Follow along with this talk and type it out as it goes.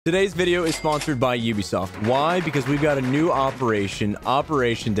Today's video is sponsored by Ubisoft. Why? Because we've got a new operation,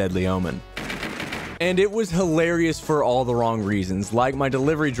 Operation Deadly Omen. And it was hilarious for all the wrong reasons, like my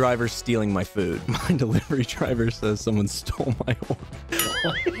delivery driver stealing my food. My delivery driver says someone stole my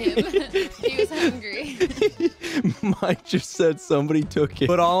order. He was hungry. Mike just said somebody took it.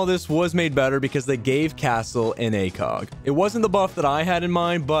 But all of this was made better because they gave Castle an ACOG. It wasn't the buff that I had in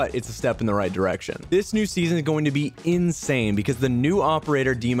mind, but it's a step in the right direction. This new season is going to be insane because the new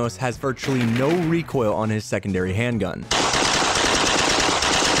operator Deimos has virtually no recoil on his secondary handgun.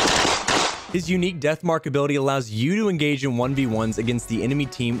 His unique death mark ability allows you to engage in 1v1s against the enemy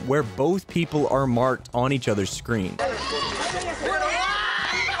team where both people are marked on each other's screen.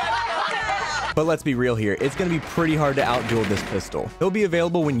 But let's be real here, it's going to be pretty hard to outduel this pistol. He'll be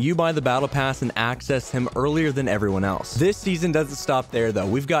available when you buy the battle pass and access him earlier than everyone else. This season doesn't stop there though.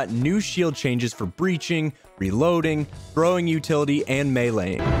 We've got new shield changes for breaching, reloading, throwing utility, and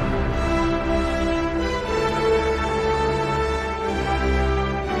meleeing.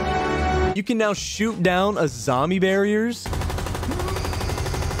 You can now shoot down Azami barriers,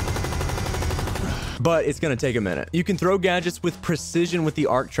 but it's going to take a minute. You can throw gadgets with precision with the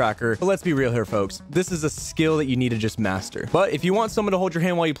arc tracker, but let's be real here, folks. This is a skill that you need to just master. But if you want someone to hold your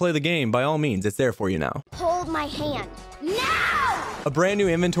hand while you play the game, by all means, it's there for you now. Hold my hand. Now! A brand new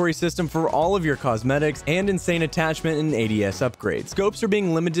inventory system for all of your cosmetics and insane attachment and ADS upgrades. Scopes are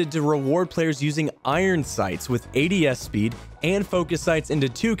being limited to reward players using iron sights with ADS speed and focus sights into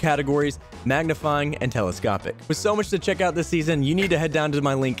two categories, magnifying and telescopic. With so much to check out this season, you need to head down to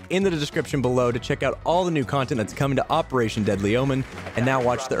my link in the description below to check out all the new content that's coming to Operation Deadly Omen, and now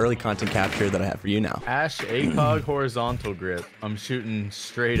watch the early content capture that I have for you now. Ash ACOG horizontal grip. I'm shooting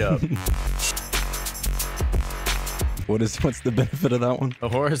straight up. What's the benefit of that one? A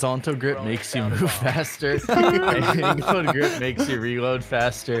horizontal grip makes you move faster. An angled grip makes you reload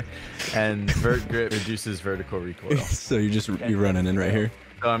faster, and vert grip reduces vertical recoil. So you're running in right here.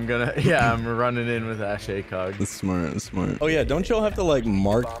 So I'm running in with Ash ACOG. That's smart. That's smart. Oh yeah, don't y'all have to like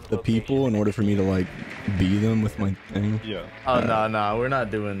mark the people in order for me to like be them with my thing? Yeah. Oh no, we're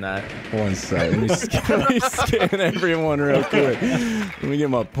not doing that. One sec. Let me scan everyone real quick. Let me get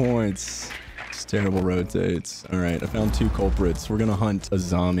my points. Terrible rotates. All right, I found two culprits. We're gonna hunt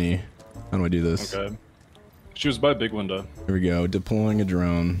Azami. How do I do this? Okay. She was by a big window. Here we go. Deploying a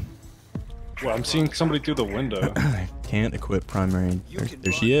drone. Well, I'm seeing somebody through the window. I can't equip primary.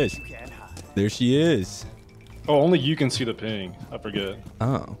 There she is. There she is. Oh, only you can see the ping. I forget.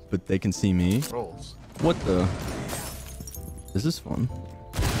 Oh, but they can see me. Rolls. What the? This is fun.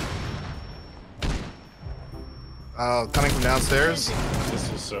 Coming from downstairs.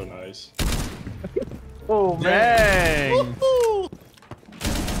 This is so nice. Oh, dang!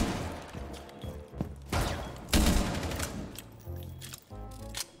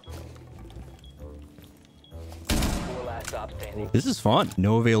 This is fun.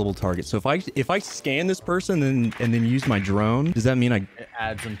 No available target. So if I scan this person and then use my drone, does that mean It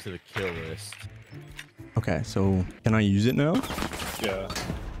adds them to the kill list. Okay, so can I use it now? Yeah.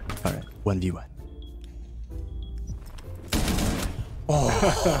 All right, 1v1.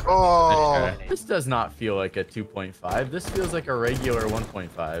 Oh. This does not feel like a 2.5. This feels like a regular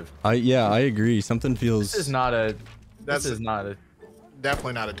 1.5. Yeah, I agree. Something feels. This is not a. Definitely not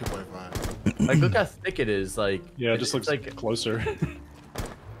a 2.5. Like, look how thick it is. Like, Yeah, it just looks like closer.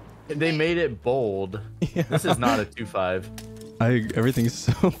 They made it bold. Yeah. This is not a 2.5. Everything's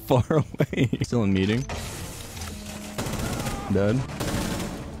so far away. Still in meeting. Dead.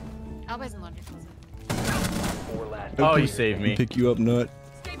 Always in laundry closet. Oh, you saved me. Pick you up, nut.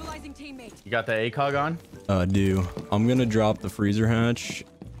 Stabilizing teammate. You got the ACOG on? Do. I'm gonna drop the freezer hatch,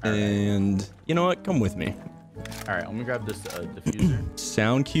 and you know what? Come with me. All right, I'm gonna grab this diffuser.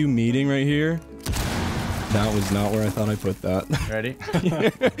 Sound cue meeting right here. That was not where I thought I put that. Ready?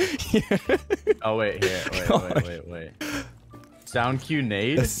 Oh wait, here. Wait. Sound cue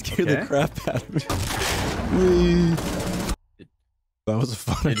nade. That scared the crap out of me. That was a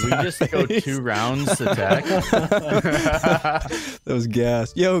fun Did we just go 2 rounds attack? That was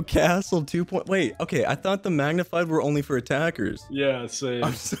gas. Yo, Castle 2. Wait, okay. I thought the magnified were only for attackers. Yeah, same.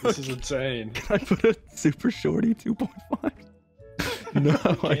 So this is insane. Can I put a super shorty 2.5? No,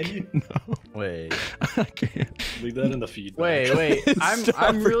 I can't. No. Wait. I can't. Leave that in the feed. Wait.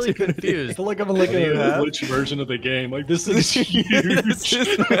 I'm really confused. I feel like I'm in like a glitch version of the game. Like, this is huge. This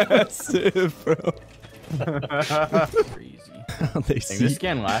is massive, bro. Crazy. They see This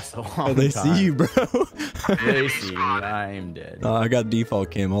can last a long time. they see you, bro. They see me. I'm dead. I got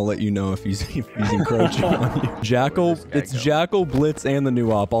default cam. I'll let you know if he's encroaching on you. Jackal, it's Jackal, Blitz, and the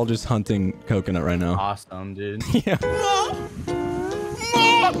new op all just hunting coconut right now. Awesome, dude. Yeah.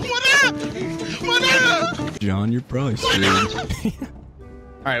 What up? John, you're probably screwed.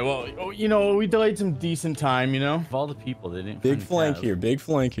 All right, well, you know, we delayed some decent time, you know? Of all the people, they didn't Big find flank Cav. here, big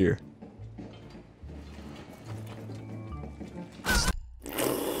flank here.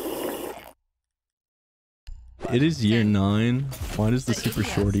 It is year 9. Why does the super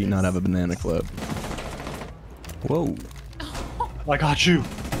shorty not have a banana clip? Whoa. I got you.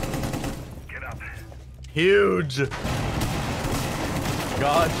 Huge.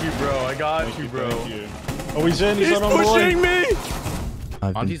 Got you, bro. I got you, bro. Thank you. Oh, he's in. He's He's on our boy. pushing me!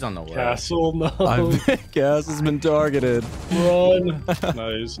 Monty's on the way. Castle, no. Castle's been targeted. Run.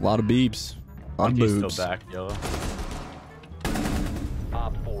 Nice. A lot of beeps. A lot of Monty's boobs. still back, yellow.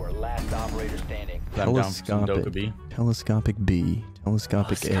 Op 4, last operator standing. I'm down for some Doka B. Telescopic B.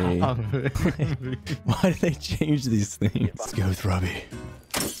 Telescopic A. Why do they change these things? Let's go, Thrubby.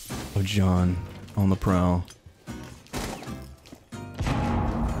 Oh, John. On the prowl.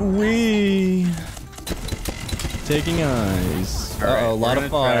 Wee. Taking eyes. All right, Uh-oh, a lot of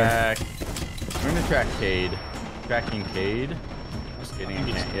fire. We're gonna track Cade. Tracking Cade. Just kidding,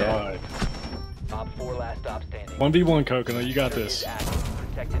 I can't yet. Alright. Op 4, last stop standing. 1v1 Coconut, you got this.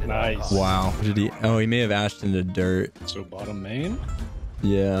 Protected at all Nice. costs. Wow. Did he? Oh, he may have ashed into dirt. So bottom main?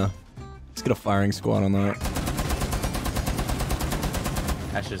 Yeah. Let's get a firing squad on that.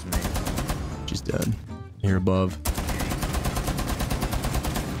 That's just me. She's dead. Here above.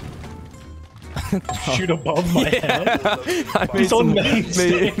 Shoot above my head? I made He's some, on main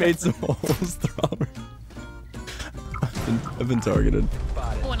made some holes, Throbber. I've been targeted.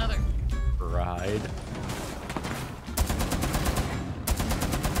 Oh, another. Ride.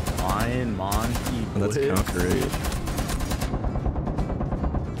 Lion, Monty, Oh, that's Blitz. count great.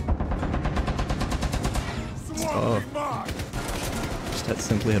 Oh. Just had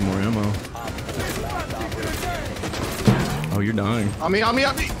simply had more ammo. Oh, you're dying. On me, on me,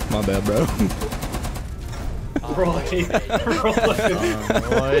 on me. My bad, bro. Roy.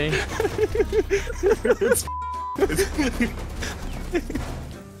 Roy.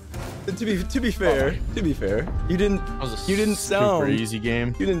 To be fair, you didn't That was a you didn't super sound easy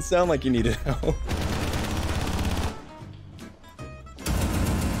game. you didn't sound like you needed help.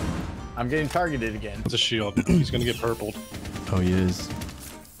 I'm getting targeted again. It's a shield. He's gonna get purpled. Oh, he is.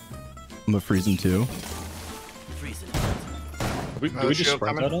 I'm gonna freeze him too. Do we just shield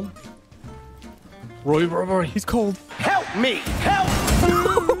sprint coming. at him? Roy. He's cold. Help me! Help!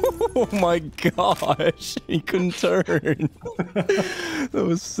 Oh my gosh, he couldn't turn. That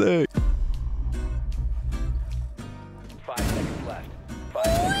was sick. 5 seconds left. 5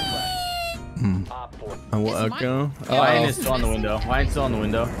 seconds left. Op 4. I will Is echo. Lion Oh, is still on the window. Lion's still on the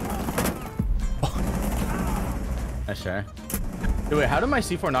window. Nice try. Hey, wait, how did my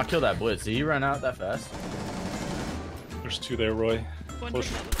C4 not kill that blitz? Did he run out that fast? There's 2 there, Roy. Push.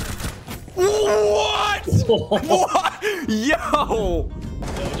 what? What? Yo!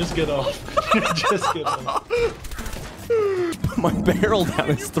 Yeah, just get off. Just get off. My barrel down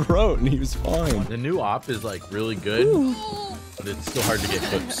his throat and he was fine. The new op is like really good, but it's still hard to get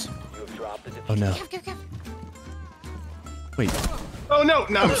clips. You have dropped the Oh no. Go. Wait. Oh no,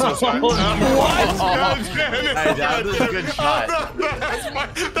 no, I'm so sorry. What? Hey, that was a good shot.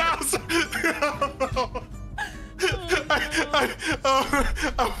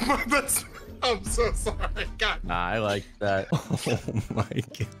 I'm so sorry. God. Nah, I like that. Oh my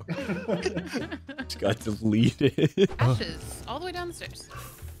god. Just got deleted. Ashes. All the way down the stairs.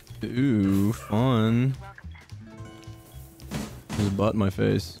 Ooh, fun. There's a butt in my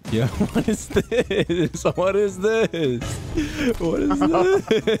face. Yeah, what is this? What is this? What is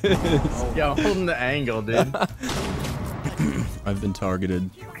this? Yo, I'm holding the angle, dude. I've been targeted.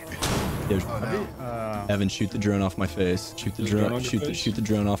 There's, Evan, shoot the drone off my face. Shoot the drone drone. on your face? Shoot the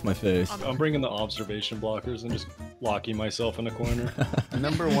drone off my face. I'm bringing the observation blockers and just locking myself in a corner.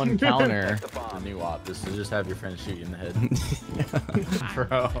 Number 1 counter for new op is to just have your friend shoot you in the head.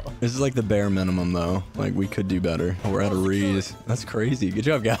 Bro. This is like the bare minimum, though. Like, we could do better. Oh, we're out of rees. That's crazy. Good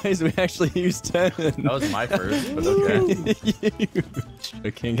job, guys. We actually used 10. That was my first, but okay. Huge. I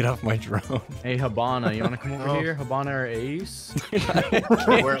can't get off my drone. Hey, Habana, you want to come over here? Habana or Ace?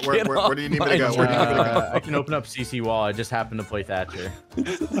 Where do you need me to go? Where do you need me to go? I can open up CC wall. I just happen to play Thatcher.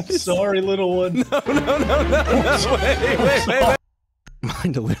 Sorry, little one. No, wait. My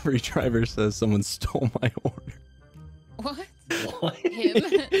delivery driver says someone stole my order. What? What? Him?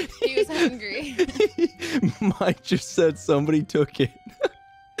 He was hungry. Mike just said somebody took it.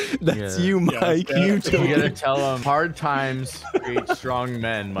 That's Yeah. you, Mike. Yeah, you yeah. took You gotta it. tell them hard times create strong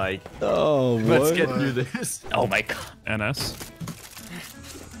men, Mike. Oh, what? Let's get through this. Oh my god. NS.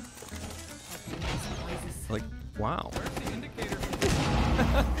 Like, wow.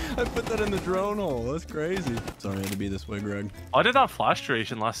 I put that in the drone hole. That's crazy. Sorry, I had to be this way, Greg. Why did that flash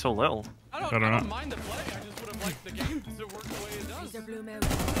duration last so little? I don't mind the play. I just would have liked the game to work the way it does.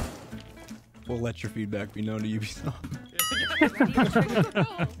 We'll let your feedback be known to Ubisoft.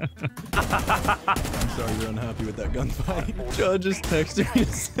 I'm sorry you're unhappy with that gunfight. Judge just texted me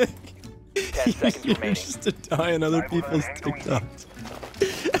to say 10 seconds remaining. just to die on other people's TikToks.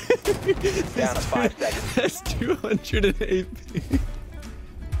 Down to 5 seconds. That's 200 AP.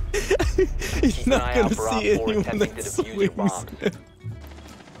 He's Keep an not eye gonna out for see Op 4 anyone attempting that to defuse your swings bombs.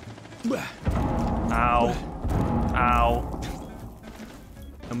 him. Ow. Ow.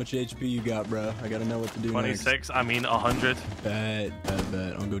 How much HP you got, bro? I gotta know what to do 26, I mean 100. next. Bet.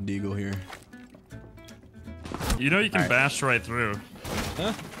 I'll go Deagle here. You know you can bash right through.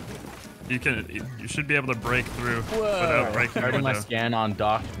 Huh? You should be able to break through without breaking the Starting my window. scan on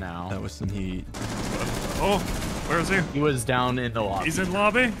Doc now. That was some heat. Oh, where is he? He was down in the lobby. He's in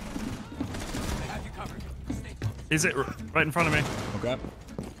lobby. He's right in front of me. Okay.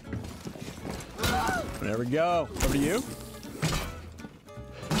 There we go. Over to you.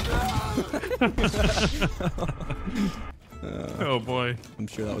 Oh boy. I'm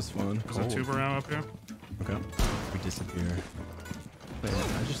sure that was fun. There's a tuber round up here. Okay. We disappear. Wait,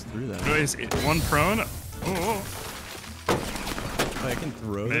 I just threw that. Oh, he's one prone. Oh, Wait, I can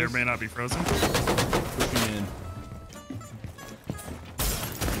throw may or this? may not be frozen. Pushing in.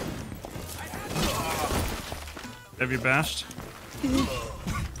 Have you bashed?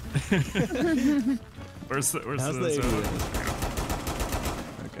 Where's the How's the zone?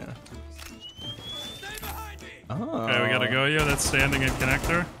 Okay. Oh. Okay, we gotta go. Yeah, that's standing in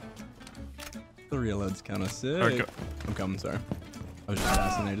connector. The reload's kind of sick. Okay. I'm coming, sorry. I was just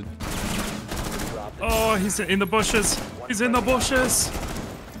fascinated. Oh, he's in the bushes. He's in the bushes.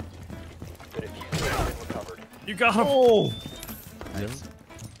 The diffuser has been recovered. You got him. Oh!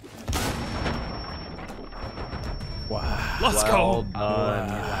 Wow. Let's Well go. done.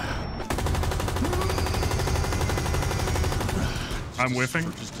 I'm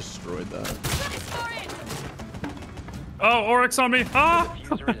whiffing. Just destroyed that. Oh, Oryx on me. Ah!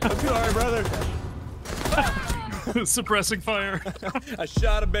 Diffuser is Sorry, brother. Suppressing fire. I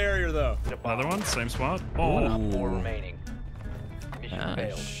shot a barrier, though. Another one, same spot. one Oh, Op 4 remaining. Mission Gosh.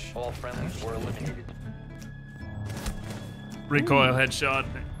 failed. All friendlies were eliminated. recoil headshot.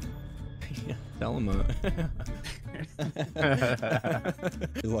 Tell him.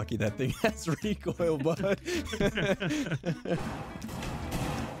 You're lucky that thing has recoil, bud.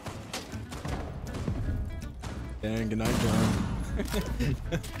 Dang, good night, John.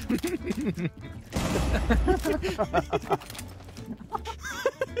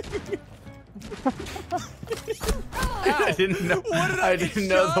 I didn't know. I didn't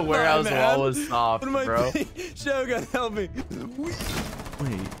know the warehouse wall was soft, What am I bro. thinking? Shogun, help me.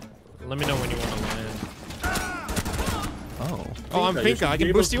 Wait. Let me know when you want to land. Oh. Oh, I'm Pinka. I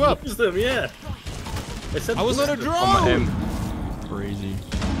can boost you up. Them, yeah. I was on a On my drone. aim. Crazy.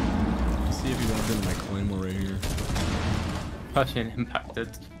 Let's see if he runs into my claymore right here. Fucking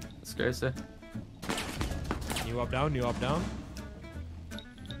impacted. Let's go, sir. You up, down. You up, down.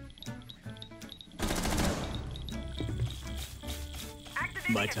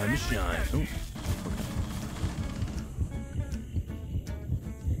 My time to shine. Oh.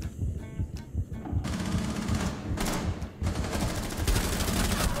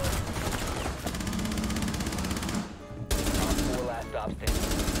 Four last stop standing.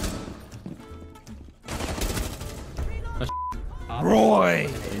 Roy.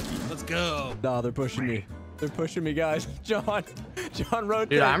 Let's go. Nah, they're pushing me. They're pushing me, guys. John rotate.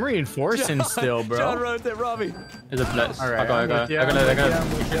 Dude, I'm reinforcing still, bro. John rotate, Robbie. There's a blitz. All right, I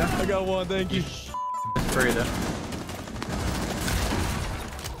I got one, thank you. Free there.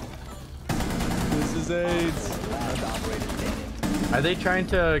 This is AIDS. Last operator standing. Are they trying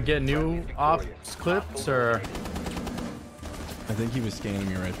to get new ops clips or? I think he was scanning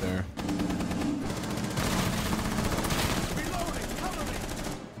me right there.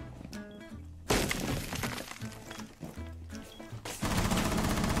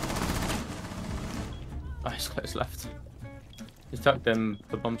 Oh, he's close left. He's tucked in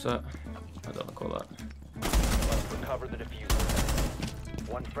the bomb set. I don't want to call that. Must recover the diffuser.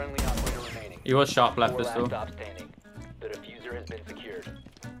 One friendly operator remaining. He was sharp left Four as last well. stop standing. The diffuser has been secured.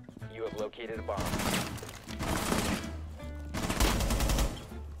 You have located a bomb.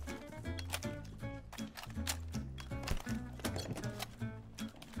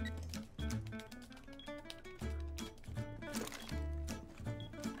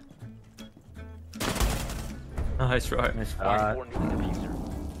 Nice right. Nice right. Four new diffuser.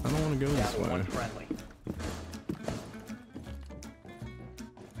 I don't want to go Down this to one way. friendly.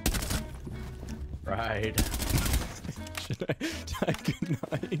 Right. Should I type good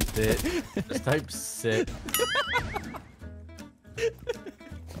night? Sit. Just type sit.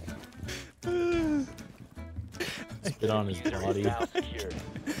 Spit on his body. Now secured.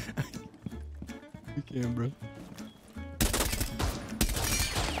 You can, bro.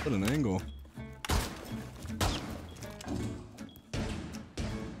 What an angle.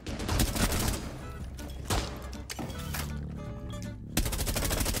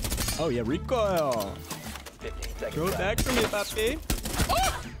 Oh yeah, recoil. 15 seconds Throw it back left. for me, papi.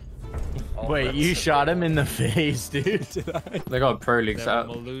 All Wait, friendly you shot him in the face, dude. Did I? They got pro They leagues have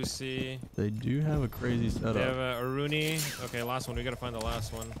out. a Malusi. They do have a crazy They setup. have a Aruni. Okay, last one. We gotta find the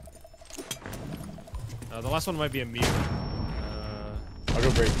last one. The last one might be a mute. I'll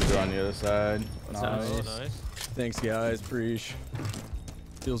go break through on the other side. Oh, nice. Thanks, guys. Preach.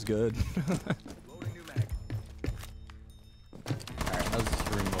 Feels good. Alright, how's this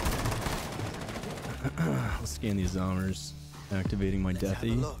room looking? I'll scan these Zombers. Activating my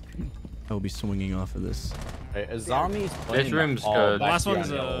Deathy. I will be swinging off of this. Hey, Azami's playing This room's all good. back Last here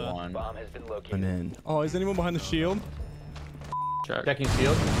one's, on yellow one. Bomb has been I'm located. in. Oh, is anyone behind the shield? Check. Checking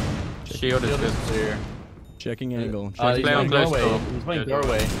field. Shield is Field good. is clear. Checking angle. He's Checking play on playing close doorway. door. He's playing Good.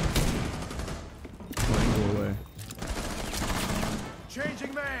 doorway. doorway.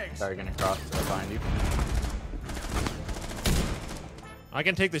 Sorry, gonna cross behind you. I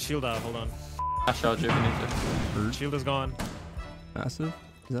can take the shield out. Hold on. I shot you if you need to. Shield is gone. Massive?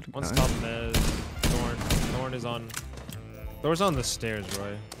 Is that a One guy? stop Mez. Thorn. Thorn is on. Thorn's on the stairs,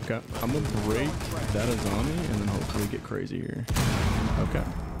 Roy. Okay. I'm gonna break that Azami and then hopefully get crazy here. Okay.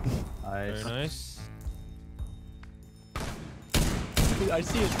 Very Nice. nice. I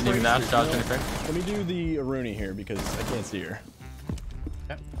see it. Leaving that shot in the crack. Let me do the Aruni here because I can't see her.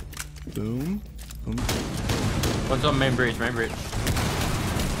 Okay. Boom. Boom. One's on main breach, main breach.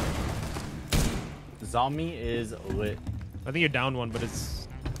 Zami is lit. I think you're down one, but it's.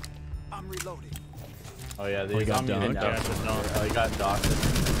 Oh yeah, the Oh, he got Azami docked? Yeah, it's a dog. Oh, he got docked.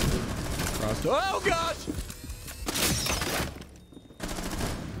 Crossed. Oh gosh!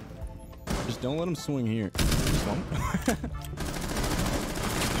 Just don't let him swing here. Swung?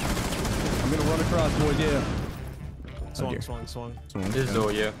 I'm gonna run across, boys. Yeah. Swung, dear. swung, swung. Swung. This is Okay.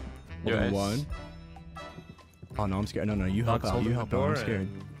 all you. Holding Yes. wide. Oh no, I'm scared. No, you help Dog's out. You holding help the out. I'm door scared.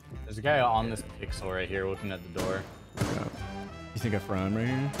 and- There's a guy on this pixel right here looking at the door. Okay. You think I frown right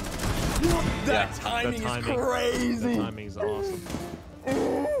here? That timing is crazy. The timing is awesome.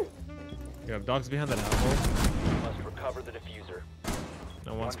 You have dogs behind that apple. Must recover the diffuser.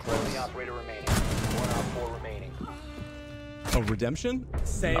 No one's One friendly close. operator remaining. 1 out 4 remaining. Oh, redemption?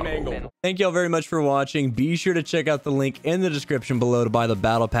 Same angle. Thank you all very much for watching. Be sure to check out the link in the description below to buy the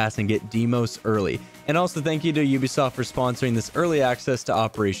battle pass and get Deimos early. And also thank you to Ubisoft for sponsoring this early access to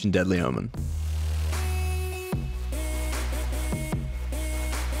Operation Deadly Omen.